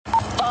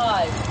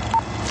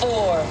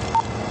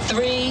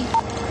3,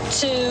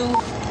 2,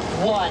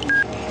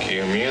 1.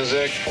 Cue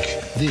music.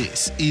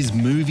 This is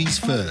Movies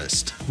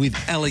First with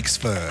Alex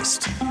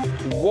First.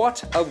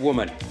 What a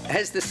woman.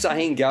 As the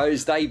saying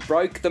goes, they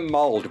broke the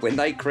mould when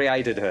they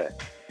created her.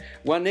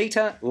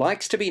 Juanita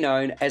likes to be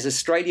known as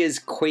Australia's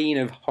Queen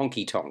of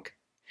Honky Tonk.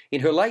 In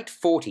her late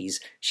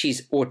 40s,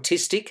 she's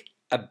autistic,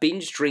 a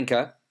binge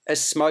drinker, a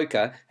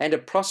smoker, and a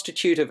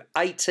prostitute of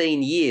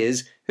 18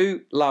 years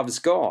who loves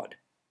God.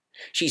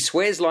 She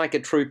swears like a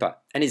trooper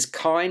and is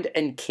kind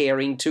and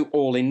caring to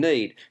all in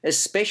need,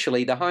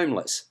 especially the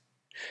homeless.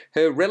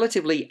 Her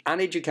relatively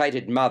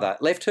uneducated mother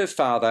left her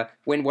father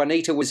when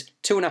Juanita was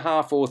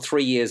 2.5 or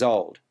 3 years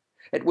old.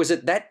 It was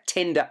at that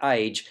tender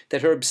age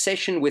that her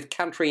obsession with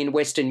country and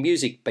western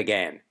music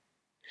began.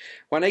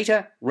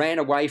 Juanita ran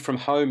away from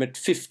home at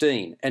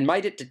 15 and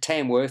made it to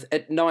Tamworth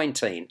at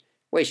 19,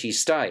 where she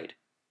stayed.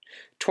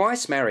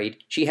 Twice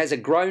married, she has a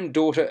grown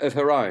daughter of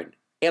her own,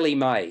 Ellie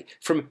Mae,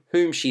 from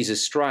whom she's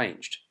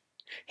estranged.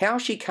 How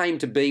she came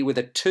to be with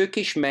a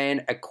Turkish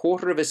man a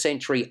quarter of a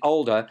century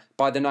older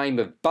by the name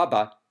of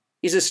Bubba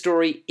is a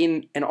story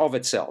in and of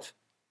itself.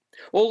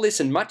 All this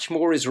and much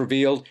more is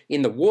revealed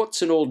in the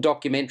warts and all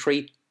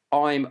documentary,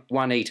 I'm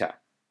Juanita.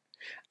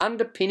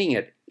 Underpinning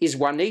it is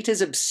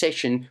Juanita's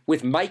obsession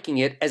with making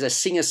it as a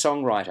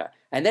singer-songwriter,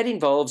 and that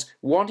involves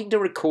wanting to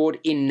record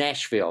in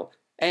Nashville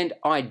and,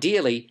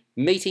 ideally,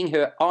 meeting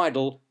her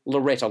idol,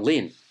 Loretta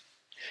Lynn.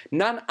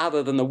 None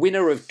other than the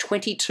winner of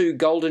 22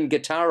 Golden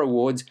Guitar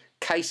Awards,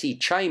 Casey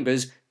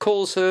Chambers,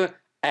 calls her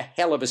a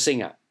hell of a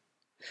singer.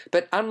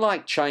 But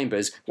unlike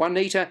Chambers,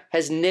 Juanita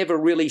has never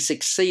really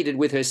succeeded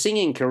with her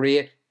singing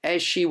career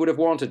as she would have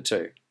wanted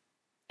to.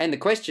 And the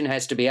question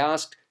has to be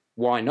asked,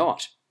 why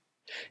not?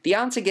 The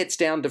answer gets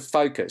down to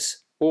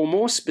focus, or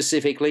more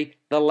specifically,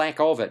 the lack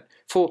of it,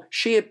 for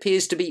she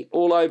appears to be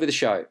all over the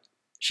show.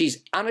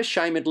 She's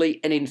unashamedly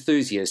an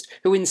enthusiast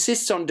who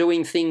insists on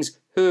doing things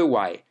her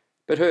way,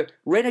 but her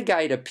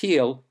renegade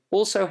appeal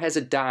also has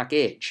a dark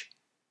edge.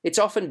 It's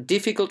often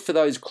difficult for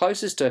those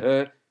closest to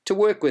her to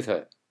work with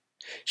her.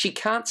 She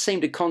can't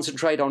seem to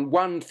concentrate on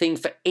one thing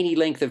for any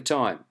length of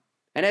time,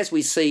 and as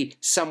we see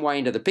some way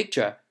into the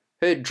picture,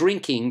 her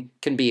drinking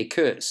can be a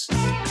curse.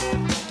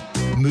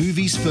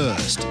 Movies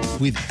First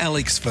with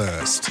Alex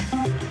First.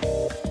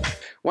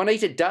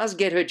 Juanita does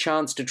get her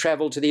chance to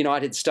travel to the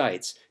United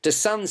States, to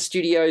Sun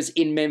Studios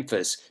in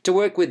Memphis, to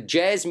work with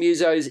jazz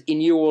musos in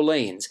New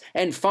Orleans,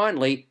 and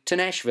finally to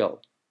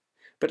Nashville.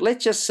 But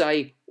let's just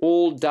say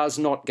all does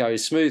not go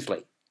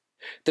smoothly.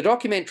 The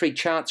documentary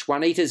charts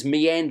Juanita's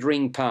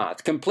meandering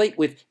path, complete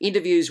with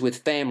interviews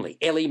with family,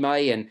 Ellie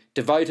Mae and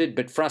devoted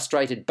but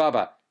frustrated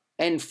Bubba,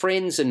 and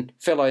friends and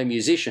fellow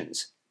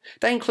musicians.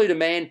 They include a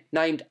man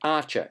named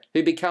Archer,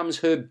 who becomes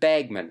her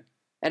bagman,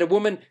 and a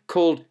woman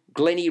called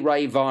Glennie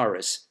Ray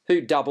Virus,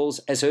 who doubles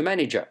as her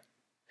manager.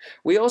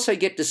 We also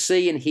get to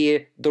see and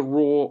hear the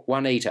raw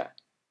Juanita.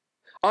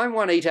 I'm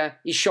Juanita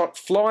is shot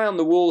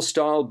fly-on-the-wall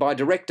style by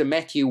director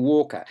Matthew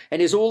Walker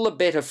and is all the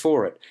better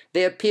for it.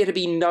 There appear to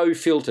be no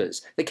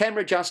filters. The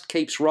camera just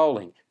keeps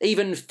rolling.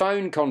 Even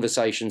phone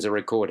conversations are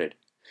recorded.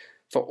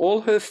 For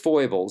all her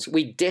foibles,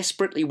 we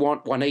desperately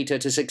want Juanita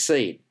to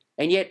succeed,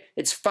 and yet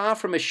it's far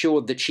from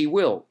assured that she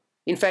will.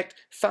 In fact,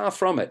 far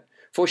from it,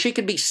 for she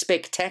can be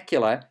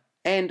spectacular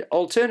and,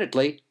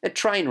 alternately, a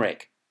train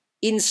wreck.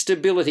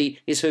 Instability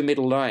is her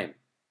middle name.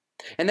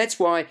 And that's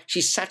why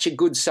she's such a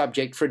good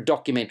subject for a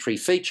documentary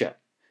feature.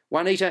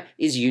 Juanita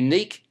is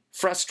unique,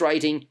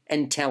 frustrating,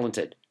 and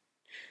talented.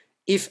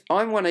 If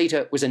I'm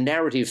Juanita was a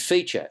narrative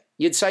feature,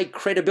 you'd say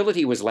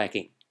credibility was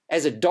lacking.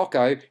 As a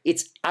doco,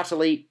 it's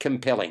utterly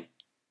compelling.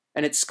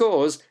 And it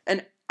scores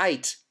an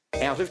 8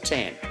 out of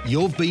 10.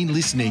 You've been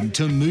listening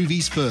to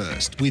Movies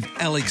First with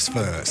Alex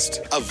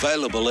First.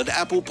 Available at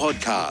Apple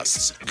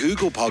Podcasts,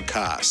 Google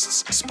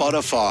Podcasts,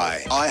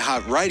 Spotify,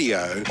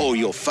 iHeartRadio, or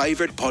your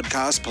favourite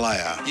podcast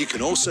player. You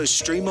can also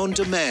stream on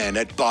demand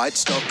at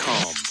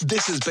Bytes.com.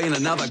 This has been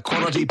another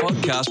quality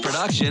podcast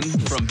production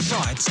from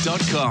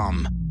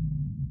Bytes.com.